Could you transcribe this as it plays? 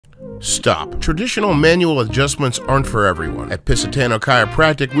Stop. Traditional manual adjustments aren't for everyone. At Pisciottano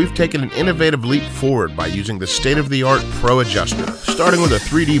Chiropractic, we've taken an innovative leap forward by using the state-of-the-art Pro Adjuster. Starting with a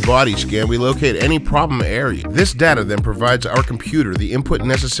 3D body scan, we locate any problem area. This data then provides our computer the input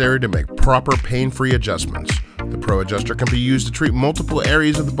necessary to make proper pain-free adjustments. The Pro Adjuster can be used to treat multiple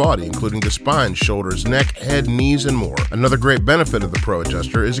areas of the body, including the spine, shoulders, neck, head, knees, and more. Another great benefit of the Pro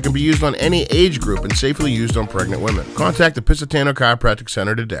Adjuster is it can be used on any age group and safely used on pregnant women. Contact the Pisciottano Chiropractic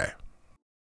Center today.